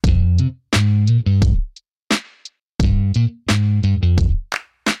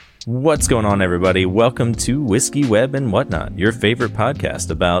What's going on, everybody? Welcome to Whiskey, Web, and Whatnot, your favorite podcast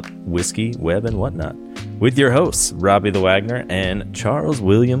about whiskey, web, and whatnot, with your hosts, Robbie the Wagner and Charles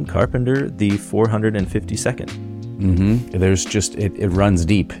William Carpenter, the 452nd. There's just, it runs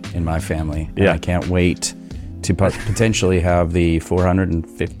deep in my family. And Yeah. I can't wait to potentially have the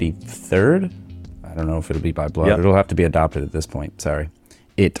 453rd. I don't know if it'll be by blood. Yep. It'll have to be adopted at this point. Sorry.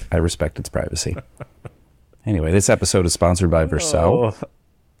 I respect its privacy. Anyway, this episode is sponsored by Vercel. Oh.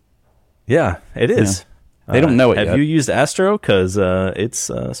 Yeah, it is. Yeah. They don't know it Have yet. you used Astro? Because it's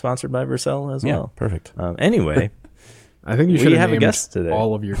sponsored by Vercel as Yeah, well. perfect. Anyway, I think you should we have have a named guest today.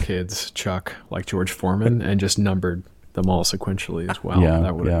 all of your kids Chuck, like George Foreman, and just numbered them all sequentially as well. Yeah,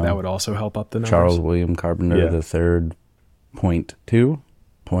 that would also help up the numbers. Charles William Carpenter, the third, .2,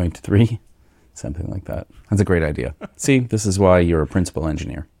 .3, something like that. That's a great idea. See, this is why you're a principal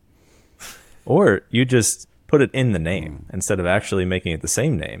engineer. Or you just put it in the name instead of actually making it the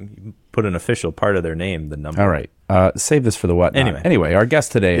same name. You put an official part of their name, the number. All right. Save this for the whatnot. Anyway, our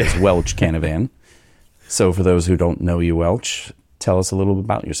guest today is Welch Canavan. So for those who don't know you, Welch, tell us a little bit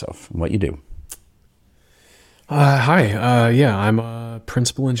about yourself and what you do. Hi. I'm a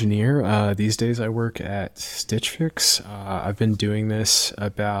principal engineer. These days I work at Stitch Fix. I've been doing this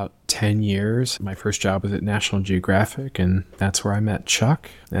about 10 years. My first job was at National Geographic, and that's where I met Chuck.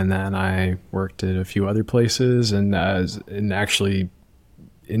 And then I worked at a few other places, and actually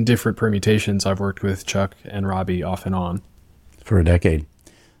in different permutations, I've worked with Chuck and Robbie off and on. For a decade.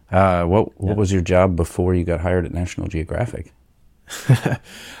 What was your job before you got hired at National Geographic?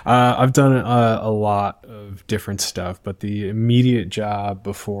 I've done a lot of different stuff, but the immediate job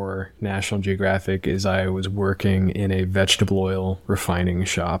before National Geographic is I was working in a vegetable oil refining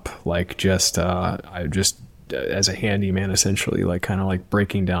shop, like as a handyman, essentially, like kind of like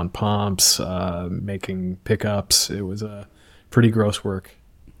breaking down pumps, making pickups. It was a pretty gross work.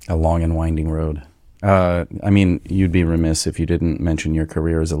 A long and winding road. I mean, you'd be remiss if you didn't mention your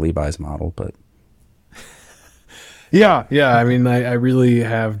career as a Levi's model, but... Yeah. I mean, I really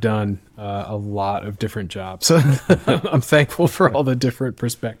have done a lot of different jobs. I'm thankful for all the different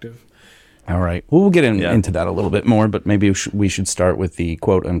perspective. All right. Well, we'll get into that a little bit more, but maybe we should start with the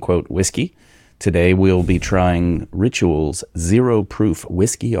quote-unquote whiskey. Today, we'll be trying Ritual's Zero Proof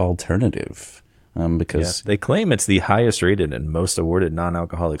Whiskey Alternative. Because they claim it's the highest rated and most awarded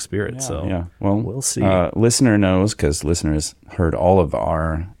non-alcoholic spirit. Well, we'll see. Listener knows, because listeners heard all of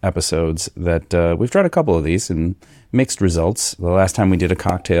our episodes, that we've tried a couple of these and mixed results. The last time we did a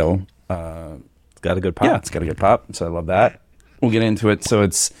cocktail, it's got a good pop. Yeah, it's got a good pop, so I love that. We'll get into it. So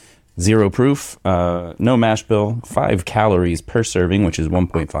it's zero proof, no mash bill, 5 calories per serving, which is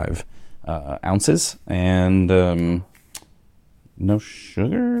 1.5 ounces, and no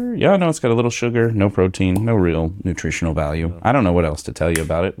sugar. Yeah, no, it's got a little sugar, no protein, no real nutritional value. I don't know what else to tell you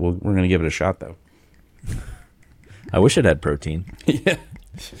about it. We're going to give it a shot, though. I wish it had protein. Yeah.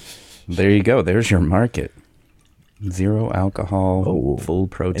 There you go. There's your market. Zero alcohol, full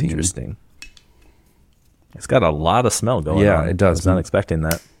protein. Interesting. It's got a lot of smell going on. Yeah, it does. I was not expecting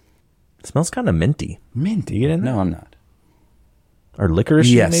that. It smells kind of minty. Minty? You get in there? No, I'm not. Or licorice,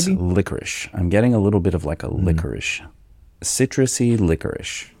 yes, maybe? Licorice. I'm getting a little bit of like a licorice. Citrusy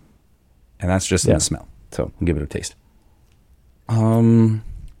licorice. And that's just in the smell. So I'll give it a taste.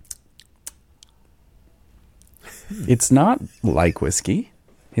 It's not like whiskey.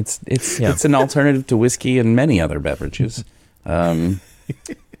 It's an alternative to whiskey and many other beverages. It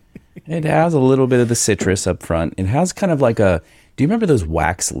has a little bit of the citrus up front. It has kind of like do you remember those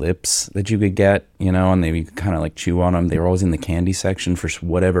wax lips that you could get, and you could kind of like chew on them? They were always in the candy section for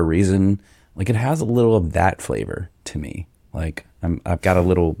whatever reason. Like it has a little of that flavor to me. Like I've got a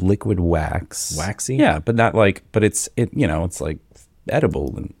little liquid wax. Waxy? Yeah, but not like, but it's like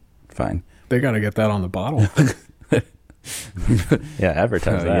edible and fine. They got to get that on the bottle. Yeah,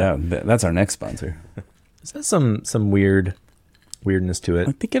 advertise that. Yeah, that's our next sponsor. Is that some weirdness to it?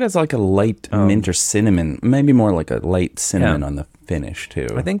 I think it has like a light mint or cinnamon, maybe more like a light cinnamon on the finish too.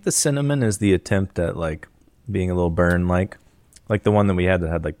 I think the cinnamon is the attempt at like being a little burn, like the one that we had that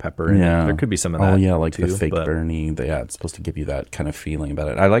had like pepper in it. There could be some of that. Oh yeah, like too, the fake burny. It's supposed to give you that kind of feeling about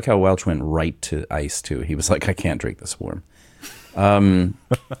it. I like how Welch went right to ice too. He was like, I can't drink this warm. Well,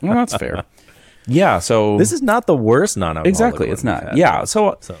 that's fair. Yeah, so this is not the worst non-alcoholic. Exactly, it's not. Yeah,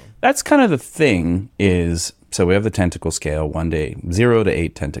 so that's kind of the thing is, so we have the tentacle scale, 1 day, 0 to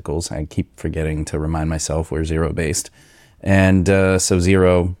 8 tentacles. I keep forgetting to remind myself we're 0 based. And so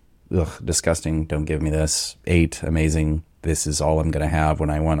 0, disgusting, don't give me this. 8, amazing, this is all I'm going to have when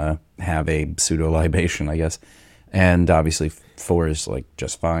I want to have a pseudo libation, I guess. And obviously 4 is like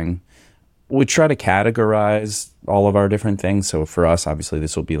just fine. we try to categorize all of our different things. So for us, obviously,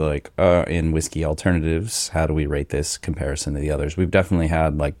 this will be like in whiskey alternatives, how do we rate this comparison to the others? We've definitely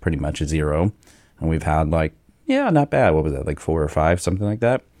had like pretty much a 0, and we've had like, yeah, not bad. What was that, like 4 or 5, something like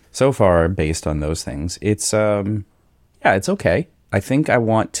that? So far, based on those things, it's it's okay. I think I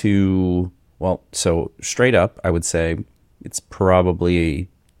want to, well, so straight up, I would say it's probably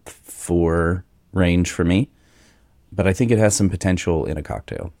 4 range for me. But I think it has some potential in a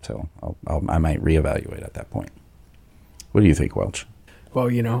cocktail, so I might reevaluate at that point. What do you think, Welch?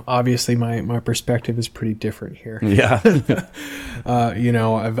 Well, obviously my perspective is pretty different here. Yeah.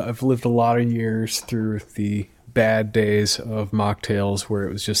 I've lived a lot of years through the bad days of mocktails where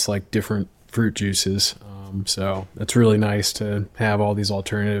it was just like different fruit juices. So it's really nice to have all these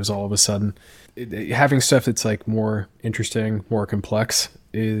alternatives all of a sudden. Having stuff that's like more interesting, more complex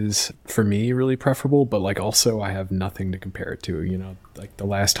is for me really preferable, but like also I have nothing to compare it to. Like the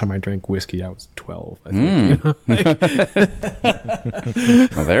last time I drank whiskey I was 12, I think.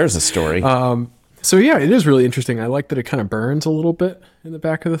 Well, there's a story. So yeah, it is really interesting. I like that it kind of burns a little bit in the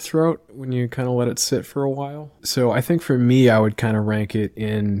back of the throat when you kind of let it sit for a while. So I think for me I would kind of rank it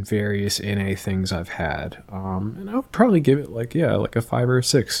in various NA things I've had, and I would probably give it like a 5 or a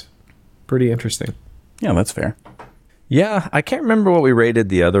 6. Pretty interesting. Yeah, that's fair. Yeah, I can't remember what we rated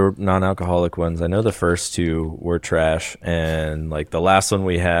the other non-alcoholic ones. I know the first 2 were trash, and like the last one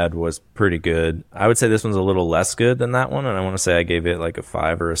we had was pretty good. I would say this one's a little less good than that one, and I want to say I gave it like a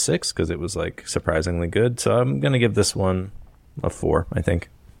 5 or a 6 because it was like surprisingly good. So I'm going to give this one a 4, I think.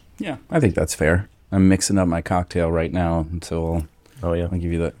 Yeah, I think that's fair. I'm mixing up my cocktail right now, so oh yeah, I'll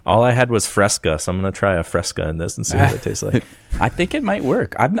give you that. All I had was Fresca, so I'm going to try a Fresca in this and see what it tastes like. I think it might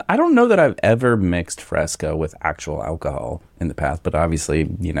work. I don't know that I've ever mixed Fresca with actual alcohol in the past, but obviously,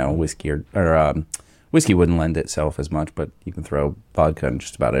 whiskey or whiskey wouldn't lend itself as much, but you can throw vodka in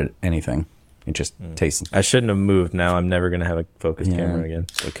just about anything. It just tastes. I shouldn't have moved. Now I'm never going to have a focus camera again.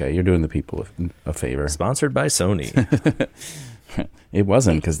 Okay, you're doing the people a favor. Sponsored by Sony. It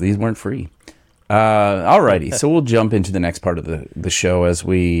wasn't, because these weren't free. Alrighty, so we'll jump into the next part of the show as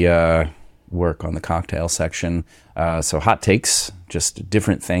we work on the cocktail section. So hot takes, just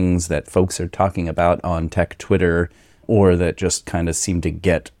different things that folks are talking about on tech Twitter, or that just kind of seem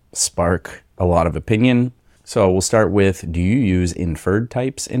to spark a lot of opinion. So we'll start with, do you use inferred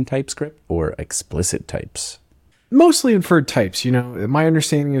types in TypeScript or explicit types? Mostly inferred types. My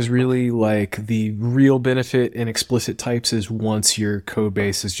understanding is really like the real benefit in explicit types is once your code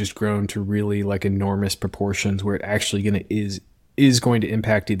base has just grown to really like enormous proportions where it actually is going to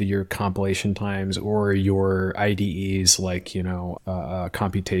impact either your compilation times or your IDEs, like,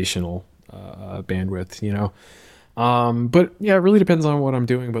 computational bandwidth, But yeah, it really depends on what I'm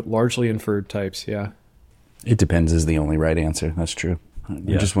doing, but largely inferred types, yeah. It depends is the only right answer. That's true. I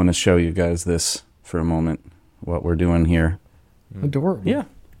just want to show you guys this for a moment. What we're doing here. Adorable. Yeah.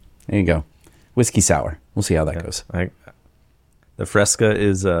 There you go. Whiskey sour. We'll see how that goes. The Fresca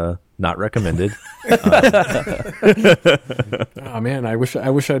is not recommended. Oh man, I wish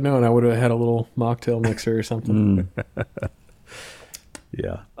I'd known. I would have had a little mocktail mixer or something.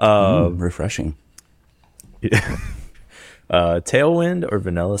 Yeah. Refreshing. Yeah. Tailwind or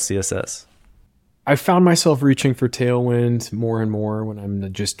vanilla CSS? I found myself reaching for Tailwind more and more when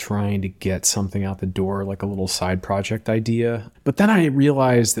I'm just trying to get something out the door, like a little side project idea. But then I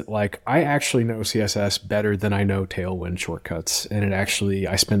realized that like I actually know CSS better than I know Tailwind shortcuts. And I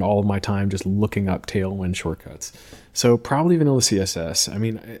spend all of my time just looking up Tailwind shortcuts. So probably vanilla CSS. I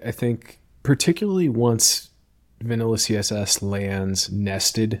mean, I think particularly once vanilla CSS lands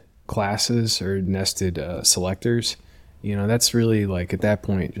nested classes or nested selectors, that's really like at that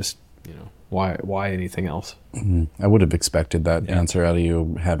point, just, why anything else? I would have expected that answer out of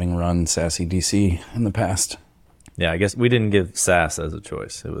you, having run Sassy DC in the past. Yeah, I guess we didn't give Sass as a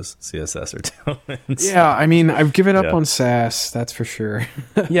choice. It was CSS or Tailwind. Yeah, I mean, I've given up on Sass, that's for sure.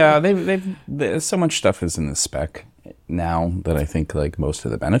 Yeah, they've so much stuff is in the spec now that I think like most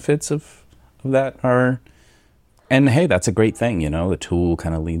of the benefits of that are. And hey, that's a great thing, The tool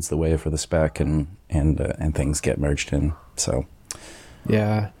kind of leads the way for the spec, and things get merged in. So,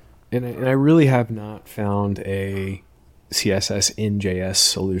 yeah. And I really have not found a CSS in JS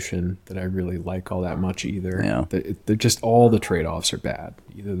solution that I really like all that much either. Yeah. They're just all the trade-offs are bad.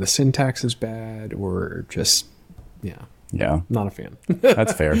 Either the syntax is bad or just, not a fan.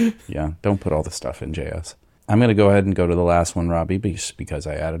 That's fair. Yeah, don't put all the stuff in JS. I'm going to go ahead and go to the last one, Robbie, because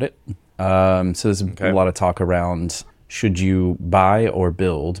I added it. So there's a lot of talk around should you buy or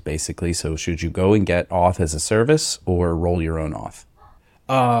build, basically. So should you go and get auth as a service or roll your own auth?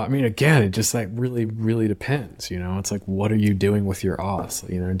 I mean, again, it just like really, really depends. It's like, what are you doing with your auth?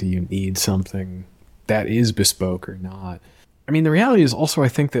 Do you need something that is bespoke or not? I mean, the reality is also, I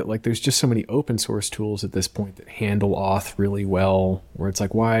think that like there's just so many open source tools at this point that handle auth really well, where it's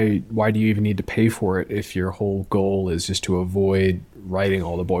like, why do you even need to pay for it if your whole goal is just to avoid writing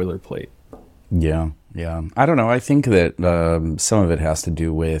all the boilerplate? Yeah. I don't know. I think that some of it has to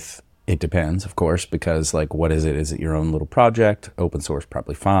do with, it depends, of course, because like, what is it? Is it your own little project? Open source,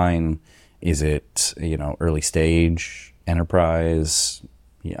 probably fine. Is it, early stage, enterprise?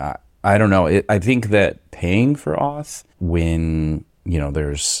 Yeah, I don't know. I think that paying for auth when,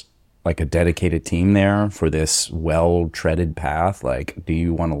 there's like a dedicated team there for this well-treaded path, like, do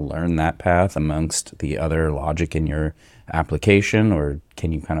you want to learn that path amongst the other logic in your application, or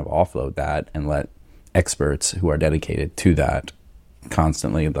can you kind of offload that and let experts who are dedicated to that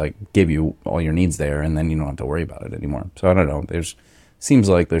constantly like give you all your needs there, and then you don't have to worry about it anymore? So I don't know. Seems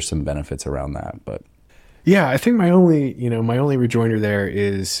like there's some benefits around that, but yeah, I think my only rejoinder there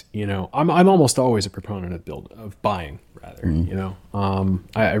is, I'm almost always a proponent of buying rather.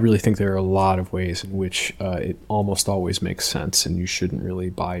 I really think there are a lot of ways in which it almost always makes sense, and you shouldn't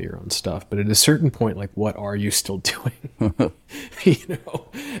really buy your own stuff. But at a certain point, like, what are you still doing?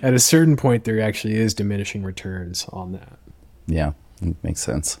 At a certain point, there actually is diminishing returns on that. Yeah, it makes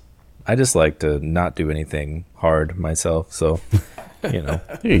sense. I just like to not do anything hard myself, so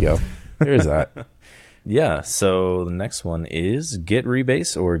There you go. There's that. Yeah, so the next one is git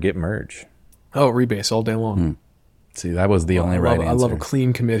rebase or git merge. Oh, rebase all day long. See, that was the only right answer. I love a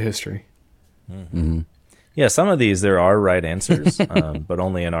clean commit history. Mm-hmm. Yeah, some of these, there are right answers, but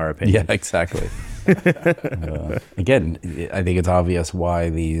only in our opinion. Yeah, exactly. Again, I think it's obvious why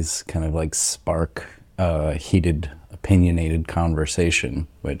these kind of like spark heated, opinionated conversation,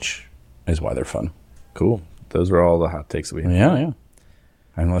 which is why they're fun. Cool. Those were all the hot takes we had. Yeah.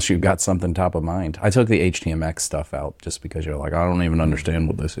 Unless you've got something top of mind. I took the HTMX stuff out just because you're like, I don't even understand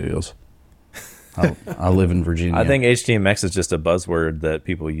what this is. I live in Virginia. I think HTMX is just a buzzword that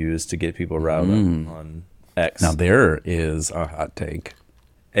people use to get people riled up on X. Now there is a hot take.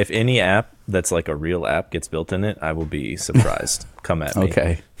 If any app that's like a real app gets built in it, I will be surprised. Come at me.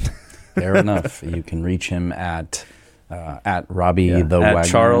 Okay. Fair enough. You can reach him at Robbie the at Wagner.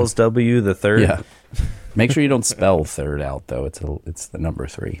 Charles W. the Third. Yeah. Make sure you don't spell third out, though. It's the number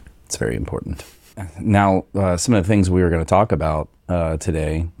 3. It's very important. Now, some of the things we were going to talk about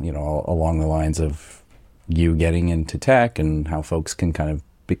today, along the lines of you getting into tech and how folks can kind of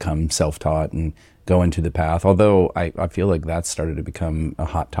become self-taught and go into the path. Although I feel like that's started to become a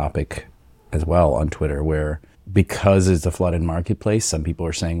hot topic as well on Twitter, where because it's a flooded marketplace, some people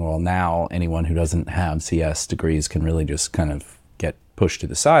are saying, well, now anyone who doesn't have CS degrees can really just kind of get pushed to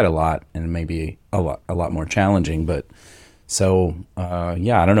the side a lot, and maybe a lot more challenging. But so, I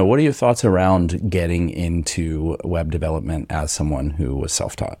don't know. What are your thoughts around getting into web development as someone who was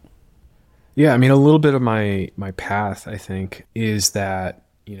self-taught? Yeah, I mean, a little bit of my path, I think, is that,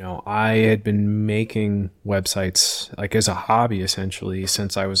 I had been making websites like as a hobby, essentially,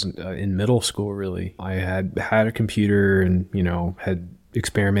 since I was in middle school, really. I had a computer and, had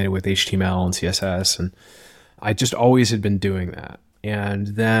experimented with HTML and CSS, and I just always had been doing that. And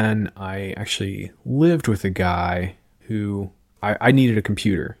then I actually lived with a guy who I needed a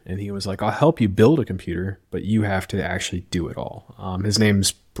computer, and he was like, I'll help you build a computer, but you have to actually do it all. His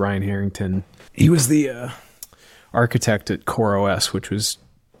name's Brian Harrington. He was the architect at CoreOS, which was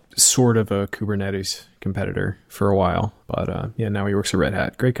sort of a Kubernetes competitor for a while. But now he works at Red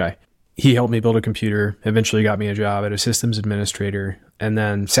Hat. Great guy. He helped me build a computer, eventually got me a job at a systems administrator, and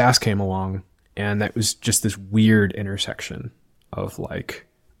then SAS came along, and that was just this weird intersection of like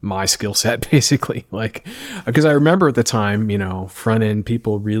my skill set, basically. Like, because I remember at the time, front end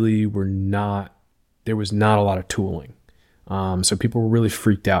people really there was not a lot of tooling. So people were really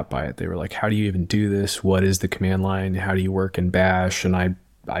freaked out by it. They were like, how do you even do this? What is the command line? How do you work in Bash? And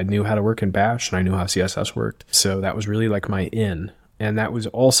I knew how to work in Bash, and I knew how CSS worked. So that was really like my in. And that was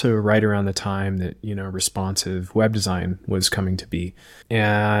also right around the time that, responsive web design was coming to be.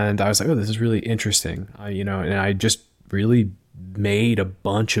 And I was like, oh, this is really interesting. And I just really made a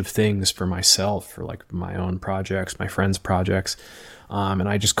bunch of things for myself, for like my own projects, my friends' projects. And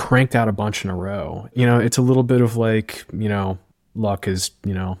I just cranked out a bunch in a row. It's a little bit of like, luck is,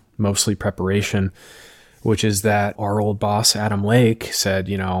 mostly preparation, which is that our old boss, Adam Lake, said,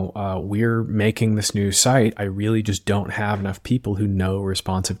 we're making this new site. I really just don't have enough people who know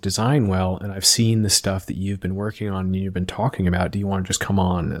responsive design well. And I've seen the stuff that you've been working on and you've been talking about. Do you want to just come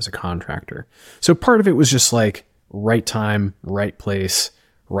on as a contractor? So part of it was just like right time, right place,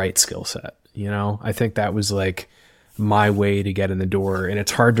 right skill set. I think that was like my way to get in the door. And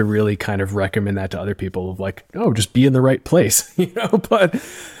it's hard to really kind of recommend that to other people of like, oh, just be in the right place, But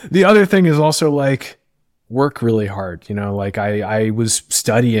the other thing is also like, work really hard, like I was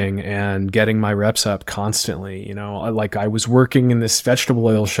studying and getting my reps up constantly, like I was working in this vegetable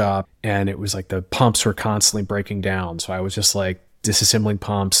oil shop and it was like the pumps were constantly breaking down. So I was just like disassembling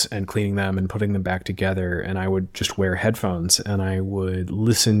pumps and cleaning them and putting them back together. And I would just wear headphones and I would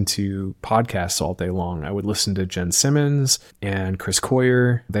listen to podcasts all day long. I would listen to Jen Simmons and Chris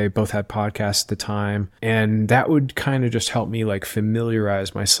Coyier. They both had podcasts at the time. And that would kind of just help me like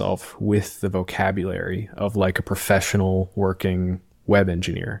familiarize myself with the vocabulary of like a professional working web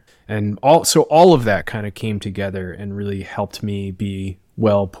engineer. And all of that kind of came together and really helped me be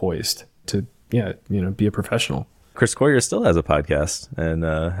well poised to, be a professional. Chris Coyier still has a podcast and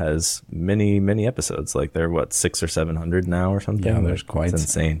has many episodes. Like they're 600 or 700 now or something. Yeah, there's quite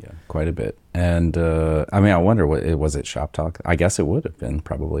insane. Yeah, quite a bit. And I wonder what it was. It Shop Talk. I guess it would have been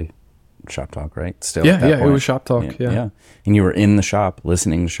probably Shop Talk, right? Still, yeah, at that point. It was Shop Talk. Yeah. And you were in the shop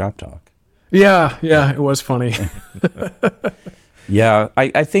listening to Shop Talk. Yeah, it was funny. Yeah,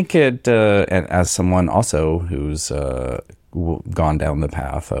 I think it. And as someone also who's gone down the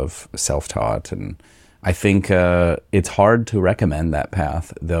path of self-taught and. I think it's hard to recommend that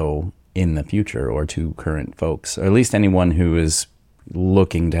path, though, in the future or to current folks, or at least anyone who is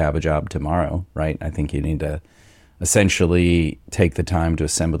looking to have a job tomorrow, right? I think you need to essentially take the time to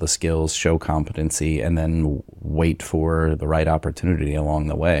assemble the skills, show competency, and then wait for the right opportunity along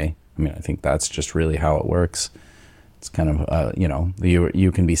the way. I mean, I think that's just really how it works. It's kind of,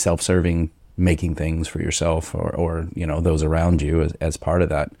 you can be self-serving, making things for yourself or those around you as part of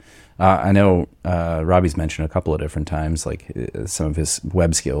that. I know Robbie's mentioned a couple of different times, like some of his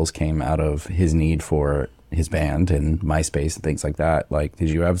web skills came out of his need for his band and MySpace and things like that. Like, did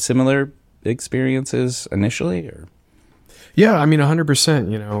you have similar experiences initially? Or? Yeah,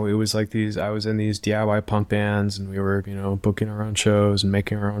 100%. It was like I was in these DIY punk bands and we were, booking our own shows and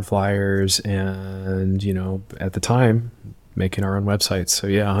making our own flyers and, at the time, making our own websites. So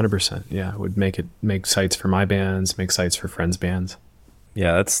yeah, 100%. Yeah, I would make sites for my bands, make sites for friends' bands.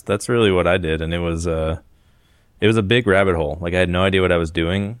 Yeah, that's really what I did, and it was a big rabbit hole. Like I had no idea what I was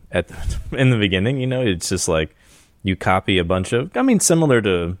doing in the beginning. It's just like you copy a bunch of. Similar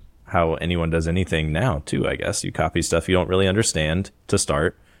to how anyone does anything now too. I guess you copy stuff you don't really understand to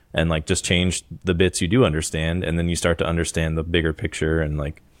start, and like just change the bits you do understand, and then you start to understand the bigger picture and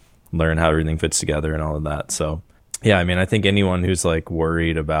like learn how everything fits together and all of that. So yeah, I think anyone who's like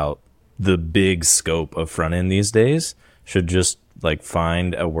worried about the big scope of front end these days should just like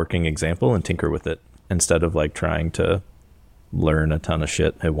find a working example and tinker with it instead of like trying to learn a ton of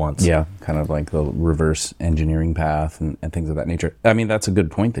shit at once. Yeah, kind of like the reverse engineering path and things of that nature. That's a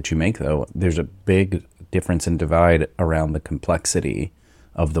good point that you make, though. There's a big difference and divide around the complexity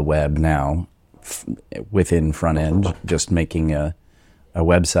of the web now within front end, just making a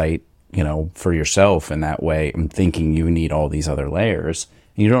website, for yourself in that way and thinking you need all these other layers.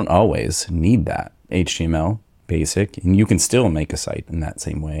 You don't always need that. HTML, basic, and you can still make a site in that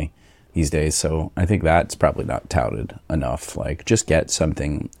same way these days. So I think that's probably not touted enough. Like, just get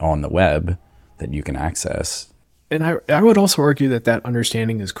something on the web that you can access. And I would also argue that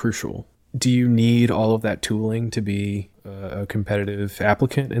understanding is crucial. Do you need all of that tooling to be a competitive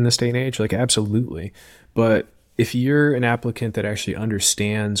applicant in this day and age? Like, absolutely. But if you're an applicant that actually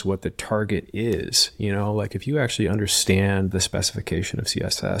understands what the target is, like if you actually understand the specification of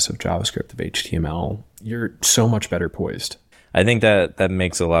CSS, of JavaScript, of HTML, you're so much better poised. I think that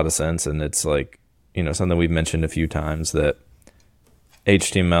makes a lot of sense. And it's like, something we've mentioned a few times, that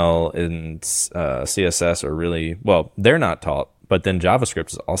HTML and CSS are really, they're not taught, but then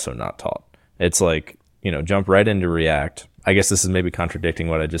JavaScript is also not taught. It's like, jump right into React. I guess this is maybe contradicting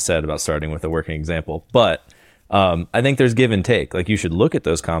what I just said about starting with a working example, but I think there's give and take. Like, you should look at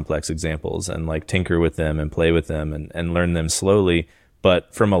those complex examples and like tinker with them and play with them and learn them slowly.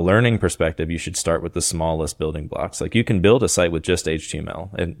 But from a learning perspective, you should start with the smallest building blocks. Like, you can build a site with just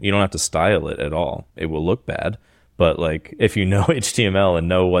HTML and you don't have to style it at all. It will look bad. But like, if you know HTML and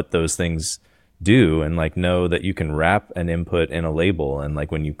know what those things do and like know that you can wrap an input in a label, and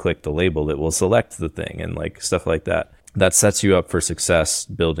like when you click the label, it will select the thing and like stuff like that, that sets you up for success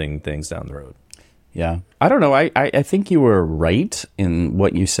building things down the road. Yeah. I don't know. I think you were right in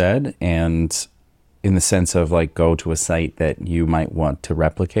what you said, and in the sense of like go to a site that you might want to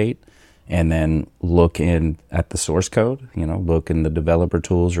replicate and then look at the source code, look in the developer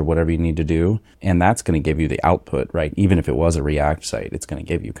tools or whatever you need to do. And that's going to give you the output, right? Even if it was a React site, it's going to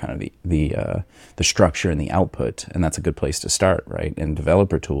give you kind of the structure and the output. And that's a good place to start, right? And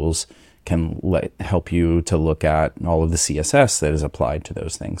developer tools can help you to look at all of the CSS that is applied to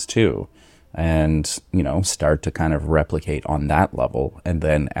those things too. And, you know, start to kind of replicate on that level and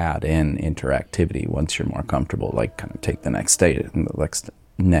then add in interactivity once you're more comfortable, like kind of take the next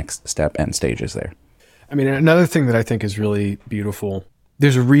step and stages there. I mean, another thing that I think is really beautiful,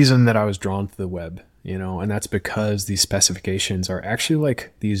 there's a reason that I was drawn to the web, you know, and that's because these specifications are actually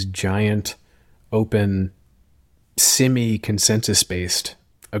like these giant, open, semi-consensus based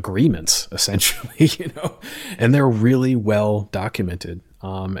agreements, essentially, you know, and they're really well documented.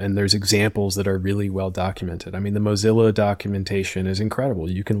 And there's examples that are really well documented. I mean, the Mozilla documentation is incredible.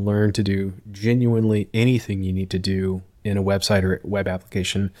 You can learn to do genuinely anything you need to do in a website or web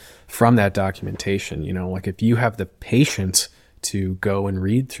application from that documentation. You know, like if you have the patience to go and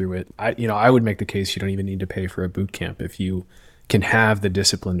read through it, I would make the case you don't even need to pay for a boot camp if you can have the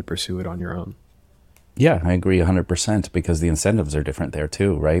discipline to pursue it on your own. Yeah, I agree 100% because the incentives are different there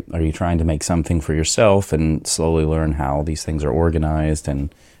too, right? Are you trying to make something for yourself and slowly learn how these things are organized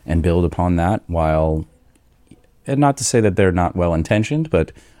and build upon that and not to say that they're not well-intentioned,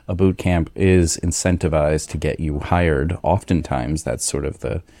 but a boot camp is incentivized to get you hired. Oftentimes that's sort of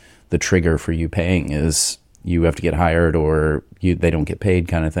the trigger for you paying is you have to get hired or they don't get paid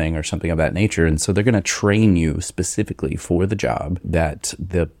kind of thing or something of that nature. And so they're going to train you specifically for the job that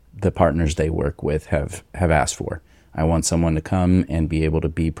the partners they work with have asked for. I want someone to come and be able to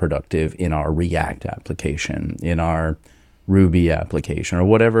be productive in our React application, in our Ruby application, or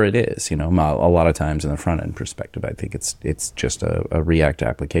whatever it is. You know, a lot of times in the front end perspective, I think it's just a React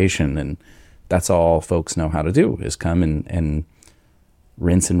application, and that's all folks know how to do is come and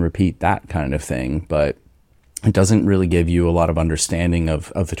rinse and repeat that kind of thing. But it doesn't really give you a lot of understanding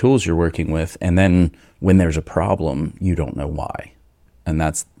of the tools you're working with. And then when there's a problem, you don't know why. And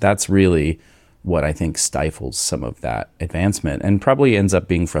that's really what I think stifles some of that advancement and probably ends up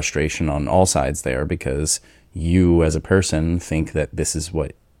being frustration on all sides there because you as a person think that this is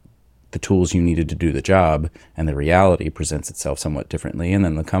what the tools you needed to do the job, and the reality presents itself somewhat differently. And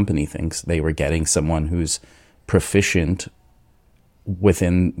then the company thinks they were getting someone who's proficient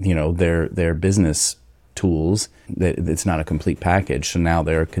within, you know, their business tools, that it's not a complete package. So now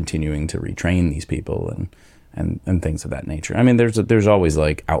they're continuing to retrain these people and things of that nature. I mean, there's always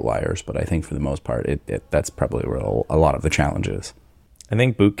like outliers, but I think for the most part, that's probably where a lot of the challenge is. I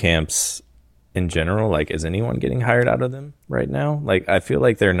think boot camps in general, like, is anyone getting hired out of them right now? Like, I feel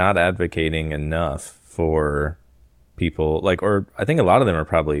like they're not advocating enough for people, like, or I think a lot of them are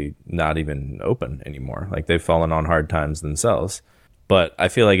probably not even open anymore. Like, they've fallen on hard times themselves. But I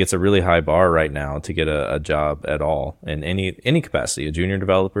feel like it's a really high bar right now to get a job at all in any capacity, a junior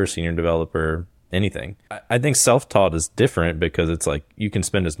developer, senior developer, anything. I think self-taught is different because it's like you can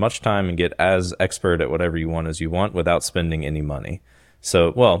spend as much time and get as expert at whatever you want as you want without spending any money.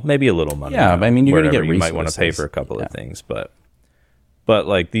 So, well, maybe a little money. Yeah, I mean, you're going to get resources. You might want to pay for a couple of things, but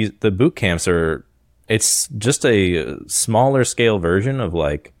like the boot camps it's just a smaller scale version of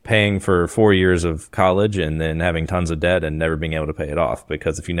like paying for 4 years of college and then having tons of debt and never being able to pay it off,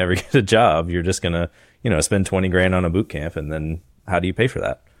 because if you never get a job, you're just going to, spend 20 grand on a boot camp, and then how do you pay for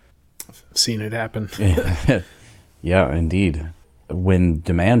that? I've seen it happen. Yeah, indeed. When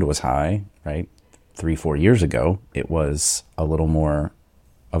demand was high, right, 3-4 years ago, it was a little more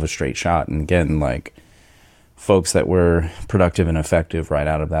of a straight shot. And again, like, folks that were productive and effective right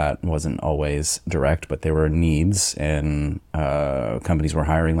out of that wasn't always direct, but there were needs, and companies were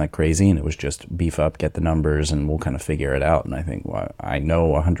hiring like crazy, and it was just beef up, get the numbers, and we'll kind of figure it out. And I think, I know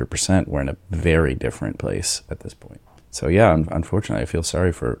 100% we're in a very different place at this point. So yeah, unfortunately, I feel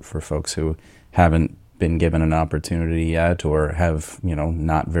sorry for folks who haven't been given an opportunity yet, or have,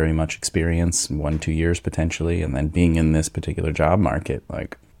 not very much experience, 1-2 years potentially, and then being in this particular job market,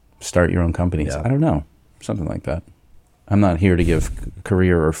 like, start your own companies. Yeah. I don't know. Something like that. I'm not here to give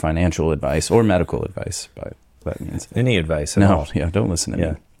career or financial advice or medical advice, but that means any advice at all. Yeah, don't listen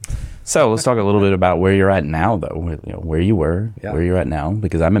to me. So let's talk a little bit about where you're at now, though. Where you were, where you're at now,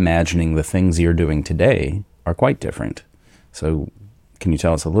 because I'm imagining the things you're doing today are quite different. So can you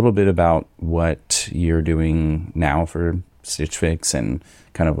tell us a little bit about what you're doing now for Stitch Fix, and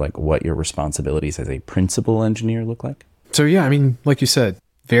kind of like what your responsibilities as a principal engineer look like? So yeah, I mean, like you said,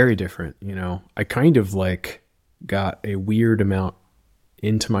 very different. I kind of like got a weird amount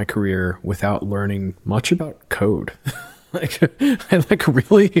into my career without learning much about code. Like I like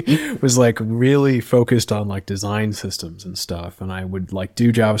really was like really focused on like design systems and stuff, and I would like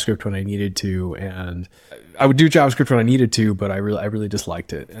do JavaScript when I needed to, and I would do JavaScript when I needed to, but I really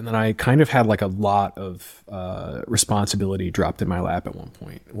disliked it. And then I kind of had like a lot of responsibility dropped in my lap at one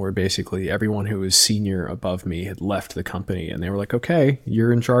point, where basically everyone who was senior above me had left the company, and they were like, "Okay,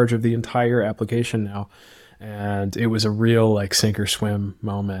 you're in charge of the entire application now." And it was a real like sink or swim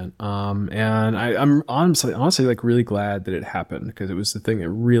moment. And I'm honestly like really glad that it happened, because it was the thing that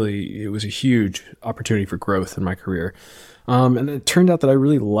really, it was a huge opportunity for growth in my career. And it turned out that I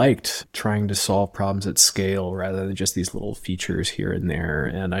really liked trying to solve problems at scale rather than just these little features here and there.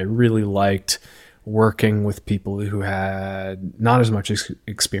 And I really liked working with people who had not as much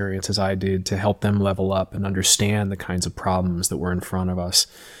experience as I did to help them level up and understand the kinds of problems that were in front of us.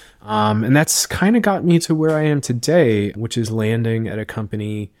 And that's kind of got me to where I am today, which is landing at a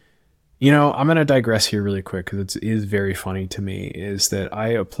company. You know, I'm going to digress here really quick because it is very funny to me, is that I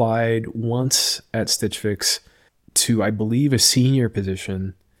applied once at Stitch Fix to, I believe, a senior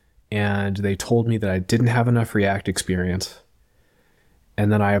position, and they told me that I didn't have enough React experience.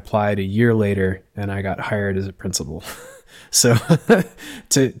 And then I applied a year later and I got hired as a principal. So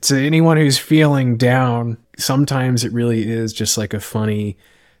to anyone who's feeling down, sometimes it really is just like a funny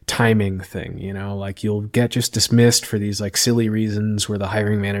timing thing, you know, like you'll get just dismissed for these like silly reasons where the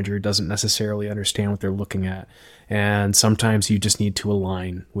hiring manager doesn't necessarily understand what they're looking at. And sometimes you just need to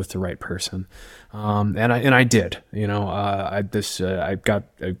align with the right person. And I did, you know, I got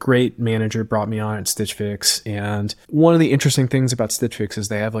a great manager brought me on at Stitch Fix. And one of the interesting things about Stitch Fix is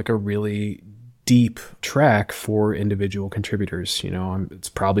they have like a really deep track for individual contributors. You know, it's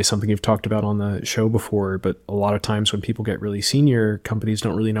probably something you've talked about on the show before, but a lot of times when people get really senior, companies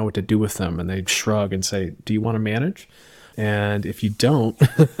don't really know what to do with them, and they shrug and say, "Do you want to manage?" And if you don't,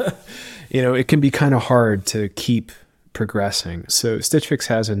 you know, it can be kind of hard to keep progressing. So Stitch Fix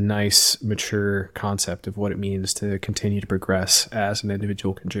has a nice, mature concept of what it means to continue to progress as an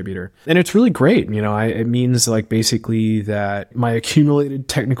individual contributor. And it's really great. You know, it means like basically that my accumulated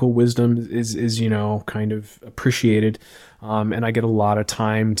technical wisdom is, you know, kind of appreciated. And I get a lot of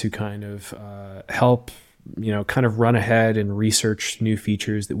time to kind of help, you know, kind of run ahead and research new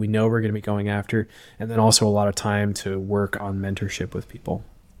features that we know we're going to be going after. And then also a lot of time to work on mentorship with people.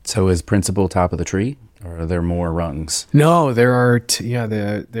 So is principal top of the tree, or are there more rungs? No, there are.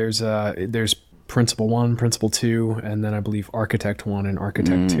 There's principal 1, principal 2, and then I believe architect 1 and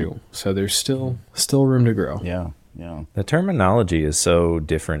architect 2. So there's still room to grow. Yeah. The terminology is so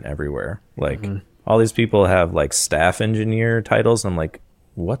different everywhere. Like all these people have like staff engineer titles. And I'm like,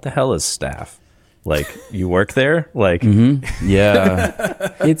 what the hell is staff? Like, you work there? Like,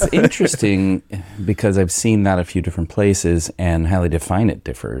 Yeah. It's interesting because I've seen that a few different places, and how they define it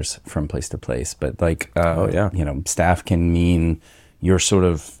differs from place to place. But like, you know, staff can mean you're sort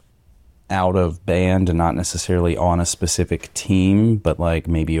of out of band and not necessarily on a specific team, but like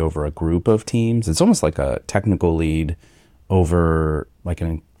maybe over a group of teams. It's almost like a technical lead over like an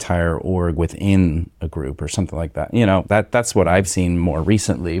entire org within a group or something like that. You know, that's what I've seen more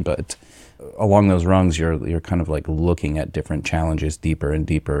recently, but along those rungs, you're kind of like looking at different challenges deeper and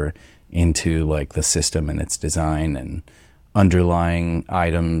deeper into like the system and its design and underlying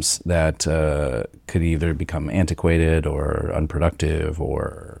items that could either become antiquated or unproductive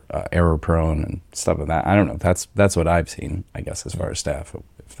or error prone and stuff like that. I don't know. That's what I've seen, I guess, as far as staff.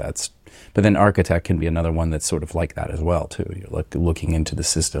 But then architect can be another one that's sort of like that as well too. You're like looking into the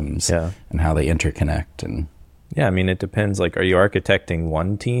systems and how they interconnect and. Yeah, I mean, it depends. Like, are you architecting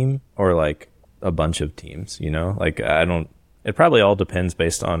one team or like a bunch of teams? You know, like it probably all depends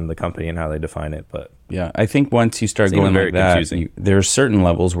based on the company and how they define it. But yeah, I think once you start going like that, there are certain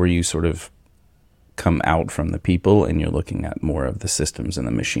levels where you sort of come out from the people and you're looking at more of the systems and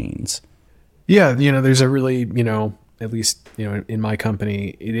the machines. Yeah, you know, there's a really, you know, at least, you know, in my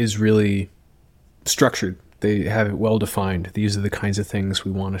company, it is really structured. They have it well defined. These are the kinds of things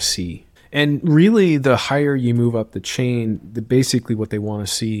we want to see. And really, the higher you move up the chain, basically what they want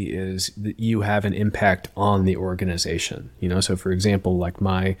to see is that you have an impact on the organization. You know, so for example, like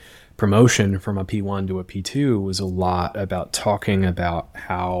my promotion from a P1 to a P2 was a lot about talking about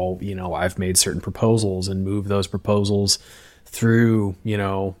how, you know, I've made certain proposals and moved those proposals through, you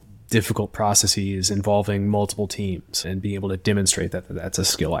know, difficult processes involving multiple teams, and being able to demonstrate that that's a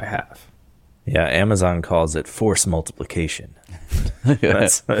skill I have. Yeah, Amazon calls it force multiplication.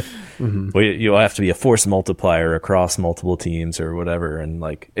 Well, you'll have to be a force multiplier across multiple teams or whatever. And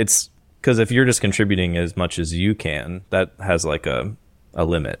like, it's because if you're just contributing as much as you can, that has like a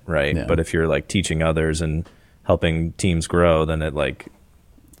limit, right? Yeah. But if you're like teaching others and helping teams grow, then it like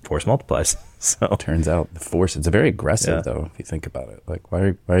force multiplies. So turns out the force, it's very aggressive though, if you think about it. Like,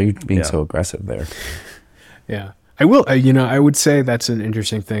 why are you being so aggressive there? Yeah. I will, I would say that's an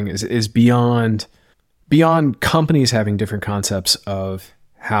interesting thing is beyond companies having different concepts of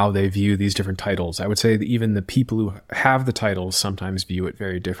how they view these different titles. I would say that even the people who have the titles sometimes view it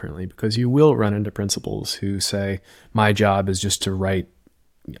very differently, because you will run into principals who say, my job is just to write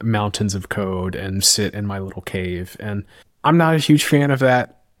mountains of code and sit in my little cave. And I'm not a huge fan of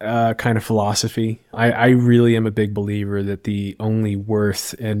that kind of philosophy. I really am a big believer that the only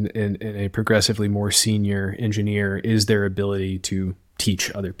worth in a progressively more senior engineer is their ability to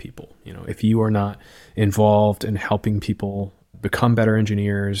teach other people. If you are not involved in helping people become better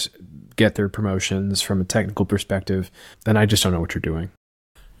engineers, get their promotions from a technical perspective, then I just don't know what you're doing.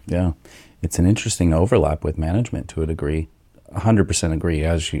 Yeah. It's an interesting overlap with management to a degree. 100% agree.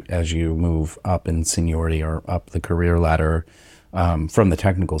 As you move up in seniority or up the career ladder from the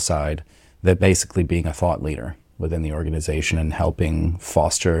technical side, that basically being a thought leader within the organization and helping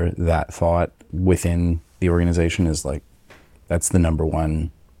foster that thought within the organization is like, that's the number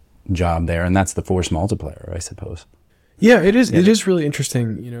one job there. And that's the force multiplier, I suppose. Yeah, it is. It is really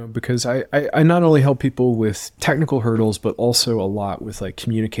interesting, because I not only help people with technical hurdles, but also a lot with like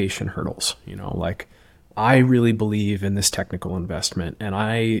communication hurdles. Like I really believe in this technical investment, and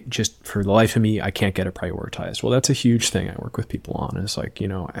I just, for the life of me, I can't get it prioritized. Well, that's a huge thing I work with people on, is like,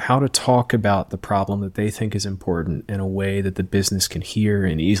 how to talk about the problem that they think is important in a way that the business can hear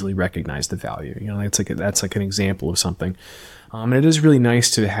and easily recognize the value. That's like an example of something. And it is really nice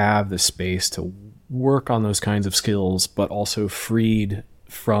to have the space to work on those kinds of skills, but also freed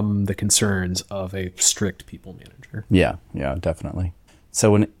from the concerns of a strict people manager. Yeah, definitely.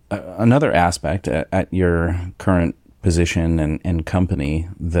 So another aspect at your current position and company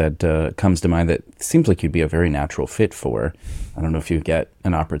that comes to mind that seems like you'd be a very natural fit for, I don't know if you get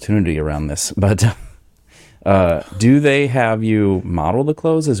an opportunity around this, but do they have you model the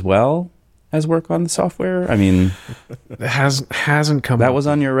clothes as well as work on the software? I mean, it hasn't come. That was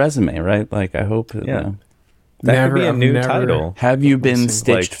on your resume, right? Like, I hope. Yeah, that could be a new title. Have you been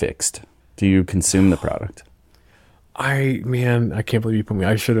stitched fixed? Do you consume the product? I can't believe you put me.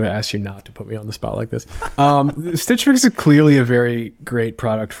 I should have asked you not to put me on the spot like this. Stitch Fix is clearly a very great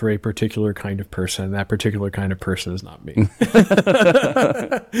product for a particular kind of person. That particular kind of person is not me.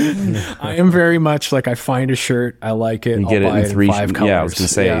 I am very much like, I find a shirt, I like it, you get I'll it buy in 3 5 colors. Yeah, I was going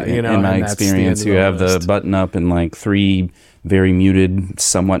to say, in my experience, you have the the button up in like 3 very muted,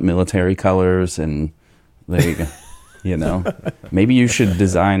 somewhat military colors, and there you go. Maybe you should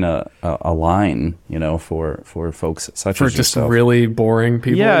design a line, for folks such as just yourself. really boring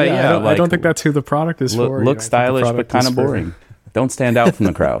people. Yeah. I don't think that's who the product is for. Look stylish, but kind of boring. Don't stand out from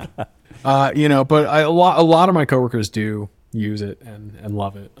the crowd. But a lot of my coworkers do use it and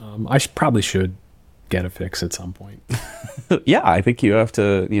love it. I probably should get a fix at some point. Yeah, I think you have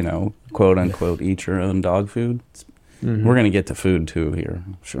to, quote unquote, eat your own dog food. Mm-hmm. We're going to get to food too here,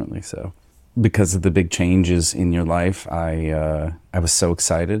 shortly. So, because of the big changes in your life, I was so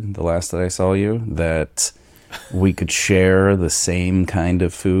excited the last that I saw you that we could share the same kind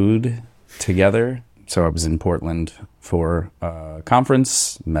of food together. So I was in Portland for a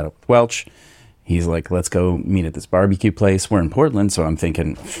conference, met up with Welch. He's like, let's go meet at this barbecue place. We're in Portland, so I'm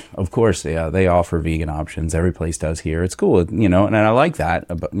thinking, of course, yeah, they offer vegan options. Every place does here. It's cool, and I like that.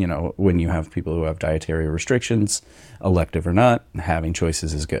 But, when you have people who have dietary restrictions, elective or not, having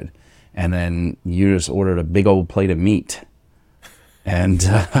choices is good. And then you just ordered a big old plate of meat. And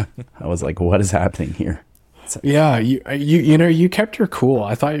I was like, what is happening here? Yeah, you kept your cool.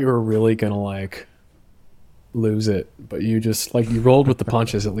 I thought you were really going to lose it, but you just you rolled with the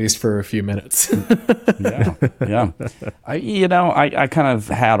punches, at least for a few minutes. Yeah. I kind of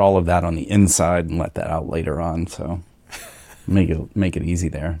had all of that on the inside and let that out later on. So make it easy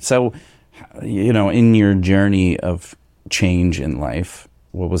there. So, in your journey of change in life,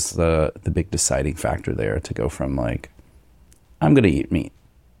 what was the big deciding factor there to go from I'm going to eat meat?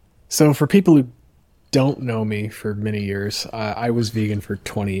 So for people who don't know me, for many years, I was vegan for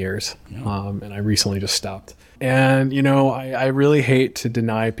 20 years, and I recently just stopped. And, I really hate to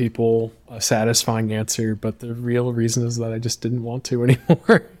deny people a satisfying answer, but the real reason is that I just didn't want to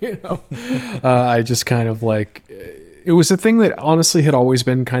anymore. I just kind of it was a thing that honestly had always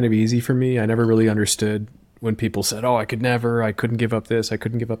been kind of easy for me. I never really understood when people said, I couldn't give up this, I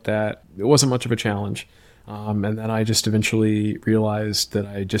couldn't give up that. It wasn't much of a challenge. And then I just eventually realized that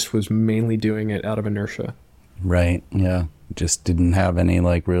I just was mainly doing it out of inertia. Right. Yeah. Just didn't have any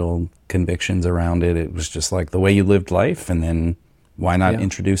real convictions around it. It was just the way you lived life. And then why not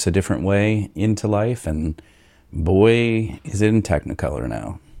introduce a different way into life? And boy, is it in Technicolor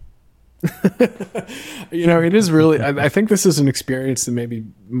now. It is really, I think this is an experience that maybe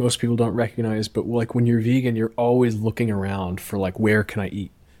most people don't recognize, but like when you're vegan, you're always looking around for like, where can I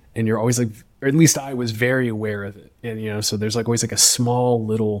eat? And you're always like, or at least I was very aware of it. And, so there's like always like a small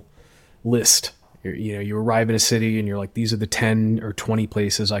little list. You arrive in a city and you're like, these are the 10 or 20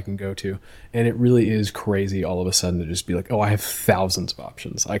 places I can go to. And it really is crazy all of a sudden to just be like, oh, I have thousands of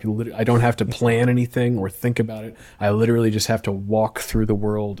options. I don't have to plan anything or think about it. I literally just have to walk through the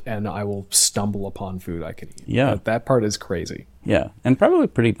world and I will stumble upon food I can eat. Yeah. That part is crazy. Yeah. And probably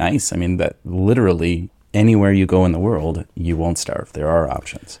pretty nice. I mean, that literally anywhere you go in the world, you won't starve. There are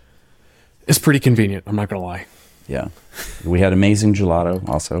options. It's pretty convenient. I'm not going to lie. Yeah. We had amazing gelato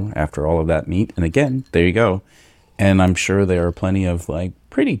also after all of that meat. And again, there you go. And I'm sure there are plenty of like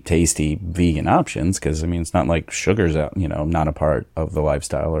pretty tasty vegan options because, I mean, it's not like sugar's out, not a part of the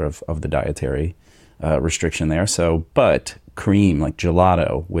lifestyle or of the dietary restriction there. So, but cream, like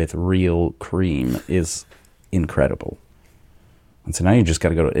gelato with real cream is incredible. And so now you just got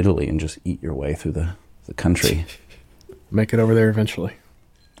to go to Italy and just eat your way through the country. Make it over there eventually.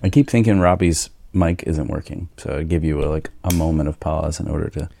 I keep thinking Robbie's mic isn't working, so I give you a moment of pause in order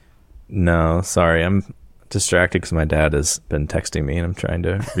to... No, sorry, I'm distracted because my dad has been texting me and I'm trying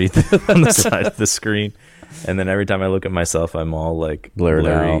to read on the side of the screen, and then every time I look at myself I'm all like blurry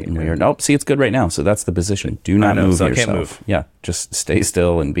out and weird. Nope, see, it's good right now, so that's the position. Do not move yourself. I can't move. Yeah, just stay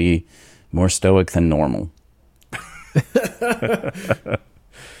still and be more stoic than normal.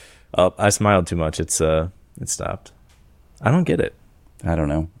 Oh, I smiled too much. It stopped. I don't get it. I don't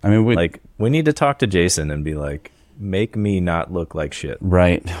know. I mean, we need to talk to Jason and be like, make me not look like shit.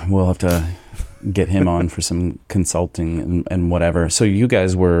 Right. We'll have to get him on for some consulting and whatever. So you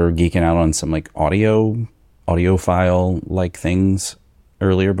guys were geeking out on some like audiophile like things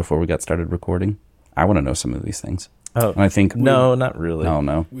earlier before we got started recording. I want to know some of these things. Oh, and I think no, not really.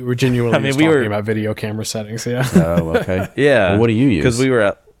 No. We were genuinely talking about video camera settings. Yeah. Oh, okay. Yeah. Well, what do you use? Because we were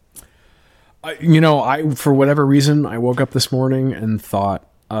at. I for whatever reason, I woke up this morning and thought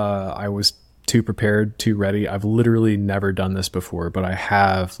I was too prepared, too ready. I've literally never done this before, but I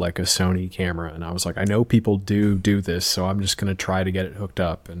have like a Sony camera, and I was like, I know people do this, so I'm just gonna try to get it hooked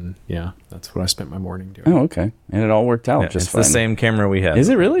up, and yeah, that's what I spent my morning doing. Oh, okay, and it all worked out just it's fine. The same camera we had. Is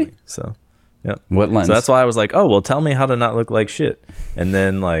it really? So, yeah. What lens? So that's why I was like, oh, well, tell me how to not look like shit, and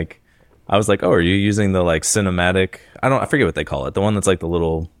then like, I was like, oh, are you using the like cinematic? I forget what they call it. The one that's like the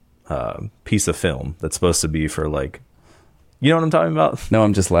little piece of film that's supposed to be for like, you know what I'm talking about? No,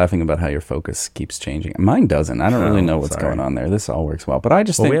 I'm just laughing about how your focus keeps changing. Mine doesn't. I don't really know what's going on there. This all works well, but I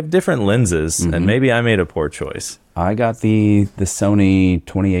just think we have different lenses, and maybe I made a poor choice. I got the Sony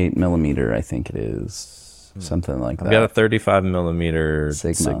 28 millimeter, I think it is, something like that. I've got a 35 millimeter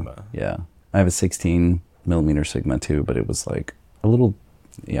Sigma. Yeah, I have a 16 millimeter Sigma too, but it was like a little,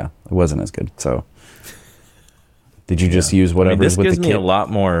 it wasn't as good. So, did you just use whatever? This gives me a lot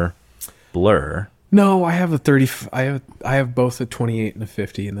more blur. No, I have a 30. I have both a 28 and a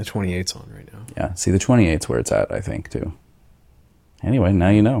 50, and the 28's on right now. Yeah, see, the 28's where it's at, I think, too. Anyway, now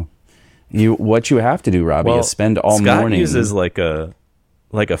you know. What you have to do, Robbie, is spend all Scott morning. Scott uses like a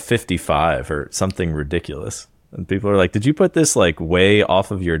 55 or something ridiculous, and people are like, "Did you put this like way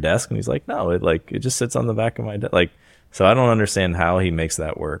off of your desk?" And he's like, "No, it just sits on the back of my desk." Like, so I don't understand how he makes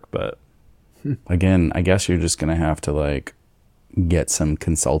that work, but again, I guess you're just gonna have to like get some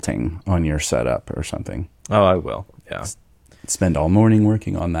consulting on your setup or something. Oh, I will. Yeah. Spend all morning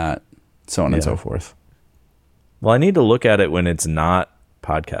working on that, so on and so forth. Well, I need to look at it when it's not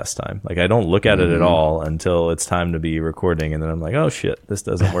podcast time. Like, I don't look at it at all until it's time to be recording, and then I'm like, oh shit, this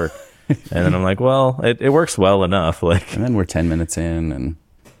doesn't work. And then I'm like, well, it works well enough. Like, and then we're 10 minutes in, and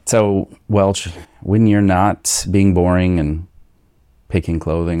so Welch, when you're not being boring and picking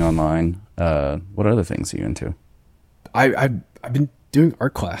clothing online, what other things are you into? I've been doing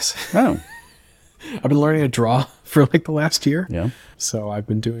art class. Oh. I've been learning to draw for like the last year. Yeah. So I've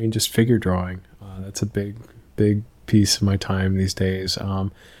been doing just figure drawing. That's a big piece of my time these days.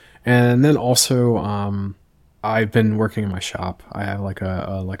 And then also, I've been working in my shop. I have like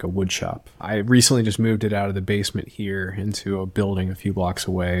a wood shop. I recently just moved it out of the basement here into a building a few blocks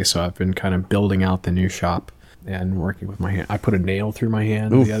away. So I've been kind of building out the new shop and working with my hand. I put a nail through my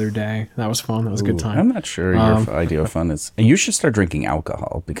hand the other day. That was fun. That was a good time. I'm not sure your idea of fun is... You should start drinking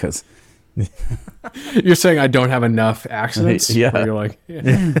alcohol because... You're saying I don't have enough accidents? Yeah. Or you're like...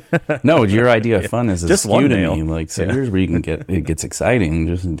 No, your idea of fun is just askew one to nail. me. Like, so here's where you can get... It gets exciting.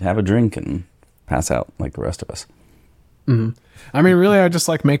 Just have a drink and pass out like the rest of us. Mm-hmm. I mean, really, I just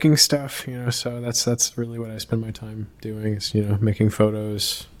like making stuff, so that's really what I spend my time doing is, making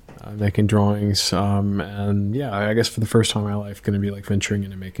photos... making drawings, and yeah, I guess for the first time in my life, going to be like venturing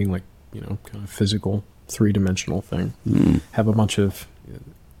into making like kind of physical 3-dimensional thing. Have a bunch of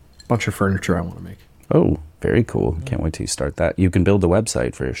furniture I want to make. Oh, very cool. Can't wait till you start that. You can build a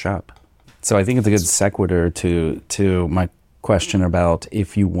website for your shop. So I think it's a good sequitur to my question about,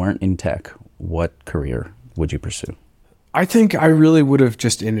 if you weren't in tech, what career would you pursue? I think I really would have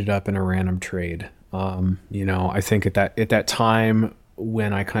just ended up in a random trade. I think at that time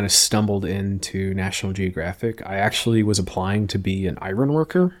when I kind of stumbled into National Geographic, I actually was applying to be an iron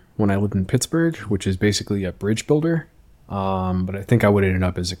worker when I lived in Pittsburgh, which is basically a bridge builder. But I think I would have ended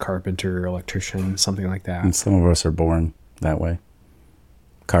up as a carpenter, electrician, something like that. And some of us are born that way.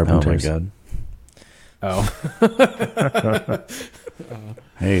 Carpenters. Oh my God. Oh.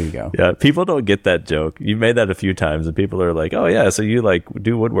 There you go. Yeah, people don't get that joke. You made that a few times, and people are like, "Oh yeah, so you like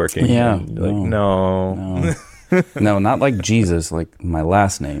do woodworking?" Yeah. And you're like, no. No, not like Jesus, like my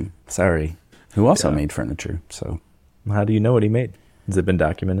last name. Sorry. Who also made furniture. So How do you know what he made? Has it been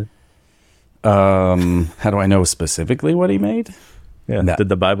documented? how do I know specifically what he made? Yeah. No. Did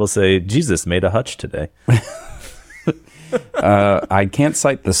the Bible say Jesus made a hutch today? I can't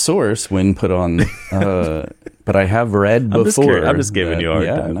cite the source when put on, but I have read before. I'm just giving you a hard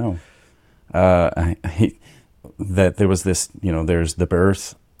time. No. That there was this, there's the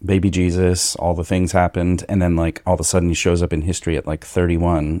birth, baby Jesus, all the things happened, and then like all of a sudden he shows up in history at like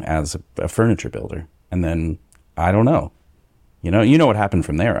 31 as a furniture builder, and then I don't know, you know what happened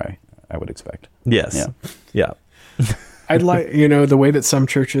from there. I would expect. Yes. Yeah. I'd like, the way that some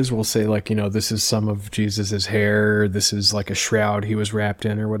churches will say, like, this is some of Jesus's hair, this is like a shroud he was wrapped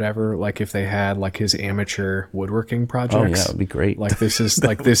in or whatever. Like if they had like his amateur woodworking projects. Oh yeah, it'd be great. Like this is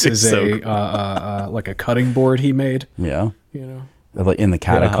like a cutting board he made. Yeah. You In the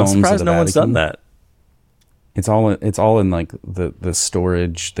catacombs. I'm surprised of the no one's Vatican. done that. It's all in like the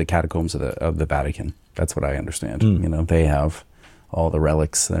storage, the catacombs of the Vatican. That's what I understand. They have all the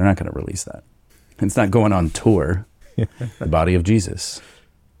relics. They're not going to release that. It's not going on tour. The Body of Jesus,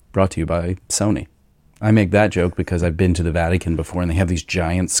 brought to you by Sony. I make that joke because I've been to the Vatican before, and they have these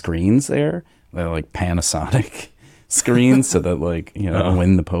giant screens there. They're like Panasonic screens, so that like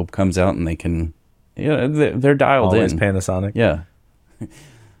when the Pope comes out and they can, they're dialed Always in. Panasonic. Yeah.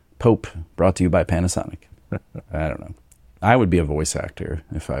 Pope, brought to you by Panasonic. I don't know. I would be a voice actor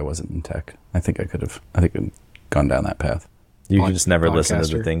if I wasn't in tech. I think I'd gone down that path. You just never listened to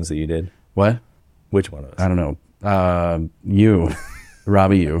the podcaster. things that you did. What? Which one of us? I don't know. You,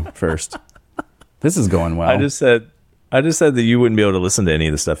 Robbie, you first. This is going well. I just said that you wouldn't be able to listen to any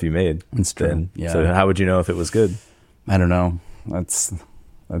of the stuff you made. It's true. Then. Yeah. So how would you know if it was good? I don't know. That's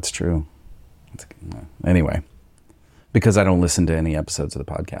true. Anyway, because I don't listen to any episodes of the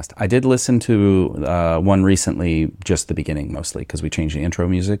podcast. I did listen to one recently, just the beginning mostly, because we changed the intro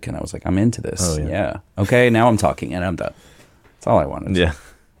music, and I was like, I'm into this. Oh, yeah. Okay, now I'm talking, and I'm done. That's all I wanted. Yeah.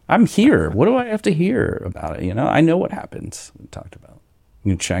 I'm here. What do I have to hear about it? I know what happens. We talked about.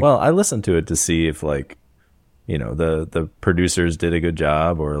 You check. Well, I listened to it to see if like, the producers did a good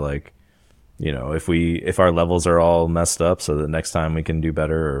job, or like, if our levels are all messed up, so that next time we can do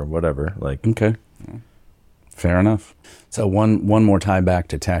better or whatever. Like, okay, fair enough. So one more tie back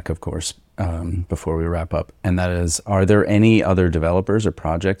to tech, of course, before we wrap up, and that is: are there any other developers or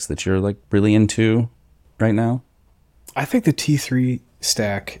projects that you're like really into right now? I think the T3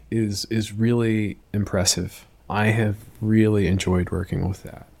 stack is really impressive. I have really enjoyed working with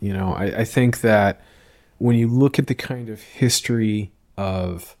that. I think that when you look at the kind of history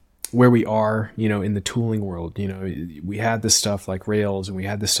of where we are, in the tooling world, we had this stuff like Rails and we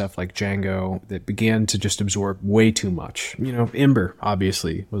had this stuff like Django that began to just absorb way too much. Ember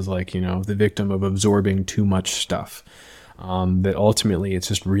obviously was like, the victim of absorbing too much stuff, that ultimately it's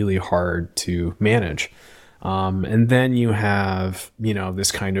just really hard to manage. And then you have,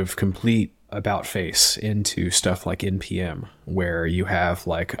 this kind of complete about face into stuff like NPM, where you have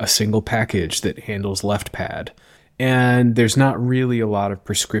like a single package that handles left pad, and there's not really a lot of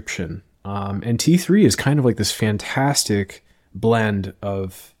prescription. And T3 is kind of like this fantastic blend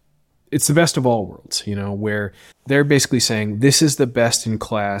of, it's the best of all worlds, where they're basically saying this is the best in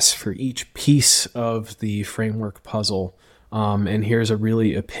class for each piece of the framework puzzle. And here's a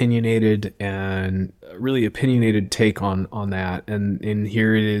really opinionated take on that. And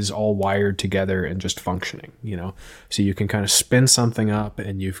here it is all wired together and just functioning, so you can kind of spin something up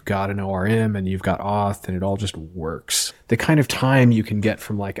and you've got an ORM and you've got auth and it all just works. The kind of time you can get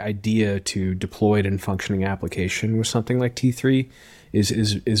from like idea to deployed and functioning application with something like T3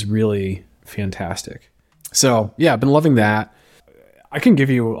 is really fantastic. So yeah, I've been loving that. I can give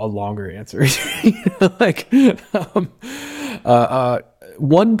you a longer answer.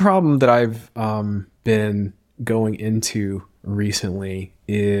 One problem that I've been going into recently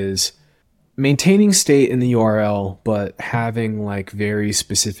is maintaining state in the URL, but having like very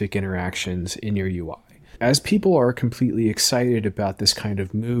specific interactions in your UI. As people are completely excited about this kind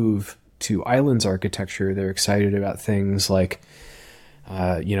of move to islands architecture, they're excited about things like,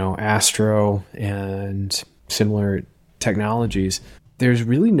 Astro and similar technologies. There's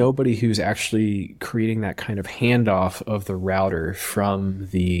really nobody who's actually creating that kind of handoff of the router from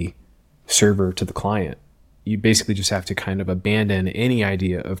the server to the client. You basically just have to kind of abandon any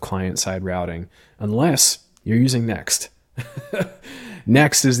idea of client-side routing unless you're using Next.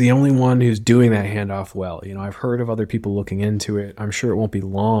 Next is the only one who's doing that handoff well. I've heard of other people looking into it. I'm sure it won't be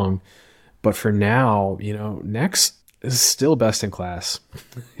long, but for now, Next is still best in class.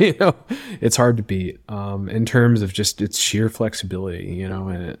 It's hard to beat in terms of just its sheer flexibility.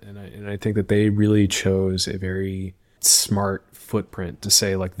 And I think that they really chose a very smart footprint to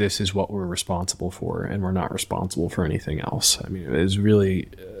say, like, this is what we're responsible for, and we're not responsible for anything else. I mean, it is really,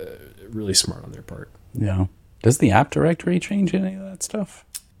 really smart on their part. Yeah. Does the app directory change any of that stuff?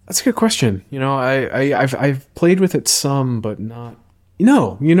 That's a good question. I've played with it some, but not.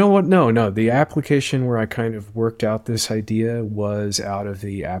 No, you know what? No. The application where I kind of worked out this idea was out of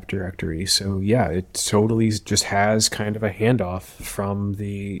the app directory. So yeah, it totally just has kind of a handoff from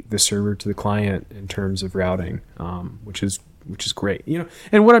the server to the client in terms of routing, which is great.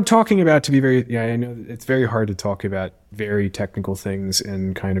 And what I'm talking about, I know it's very hard to talk about very technical things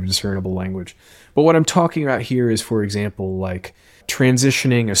in kind of discernible language. But what I'm talking about here is, for example, like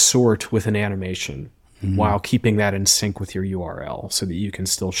transitioning a sort with an animation. Mm-hmm. While keeping that in sync with your URL so that you can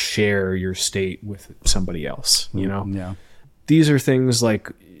still share your state with somebody else, Yeah. These are things like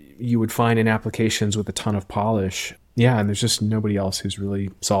you would find in applications with a ton of polish. Yeah, and there's just nobody else who's really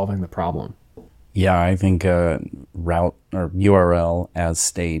solving the problem. Yeah, I think route or URL as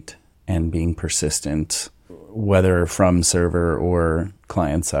state and being persistent, whether from server or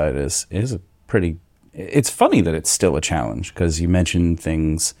client side, is a pretty... It's funny that it's still a challenge because you mentioned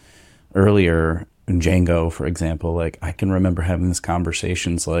things earlier... Django, for example, like I can remember having these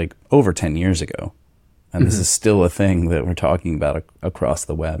conversations like over 10 years ago. And this is still a thing that we're talking about across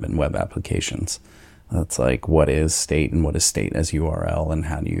the web and web applications. It's like, what is state and what is state as URL, and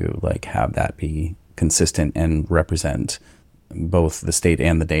how do you like have that be consistent and represent both the state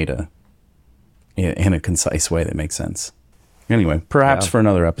and the data in a concise way that makes sense. Anyway, perhaps for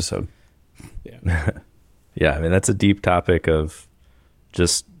another episode. Yeah. Yeah, I mean, that's a deep topic of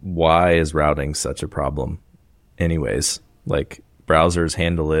just why is routing such a problem anyways? Like, browsers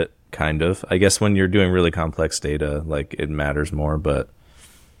handle it kind of. I guess when you're doing really complex data, like, it matters more, but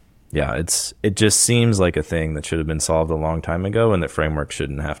yeah, it just seems like a thing that should have been solved a long time ago and that frameworks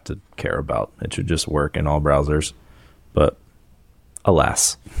shouldn't have to care about. It should just work in all browsers. But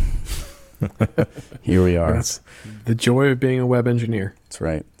alas. Here we are. That's the joy of being a web engineer. That's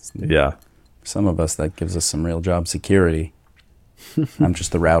right. Yeah. For some of us, that gives us some real job security. I'm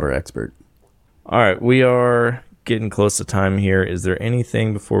just the router expert. All right, we are getting close to time here. Is there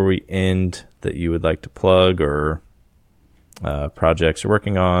anything before we end that you would like to plug, or projects you're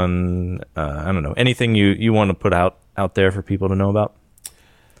working on? I don't know. Anything you want to put out there for people to know about?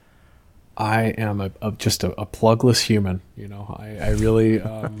 I am just a plugless human. I really...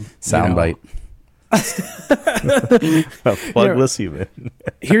 Soundbite. A plugless human.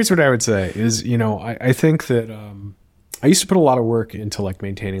 Here's what I would say is, I think that... I used to put a lot of work into like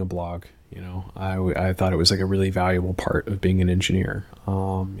maintaining a blog. I thought it was like a really valuable part of being an engineer.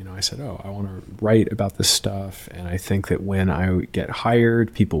 I said, I want to write about this stuff. And I think that when I get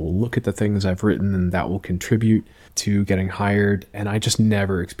hired, people will look at the things I've written and that will contribute to getting hired. And I just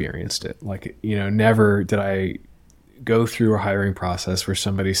never experienced it. Like, never did I go through a hiring process where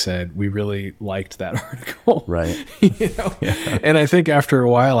somebody said, we really liked that article. Right. Yeah. And I think after a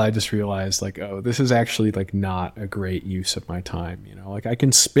while, I just realized like, this is actually like not a great use of my time. Like I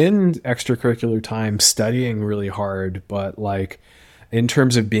can spend extracurricular time studying really hard, but like in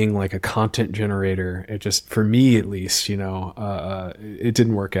terms of being like a content generator, it just, for me at least, it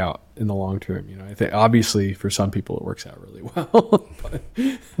didn't work out in the long term. I think obviously for some people it works out really well, but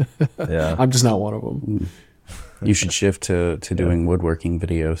yeah, I'm just not one of them. You should shift to doing woodworking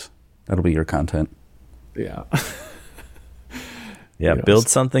videos. That'll be your content. Yeah. Yeah, build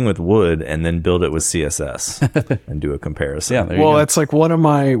something with wood and then build it with CSS and do a comparison. Yeah, well, that's like one of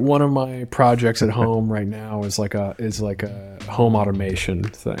my projects at home right now is like a home automation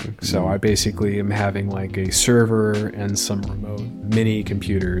thing. So I basically am having like a server and some remote mini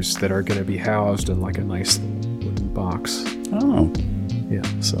computers that are going to be housed in like a nice little wooden box. Oh. Yeah,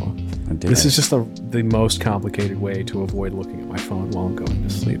 so this is just the most complicated way to avoid looking at my phone while I'm going to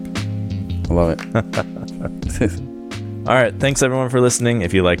sleep. I love it. All right. Thanks, everyone, for listening.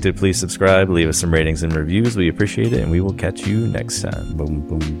 If you liked it, please subscribe. Leave us some ratings and reviews. We appreciate it, and we will catch you next time. Boom,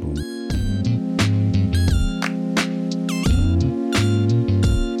 boom, boom.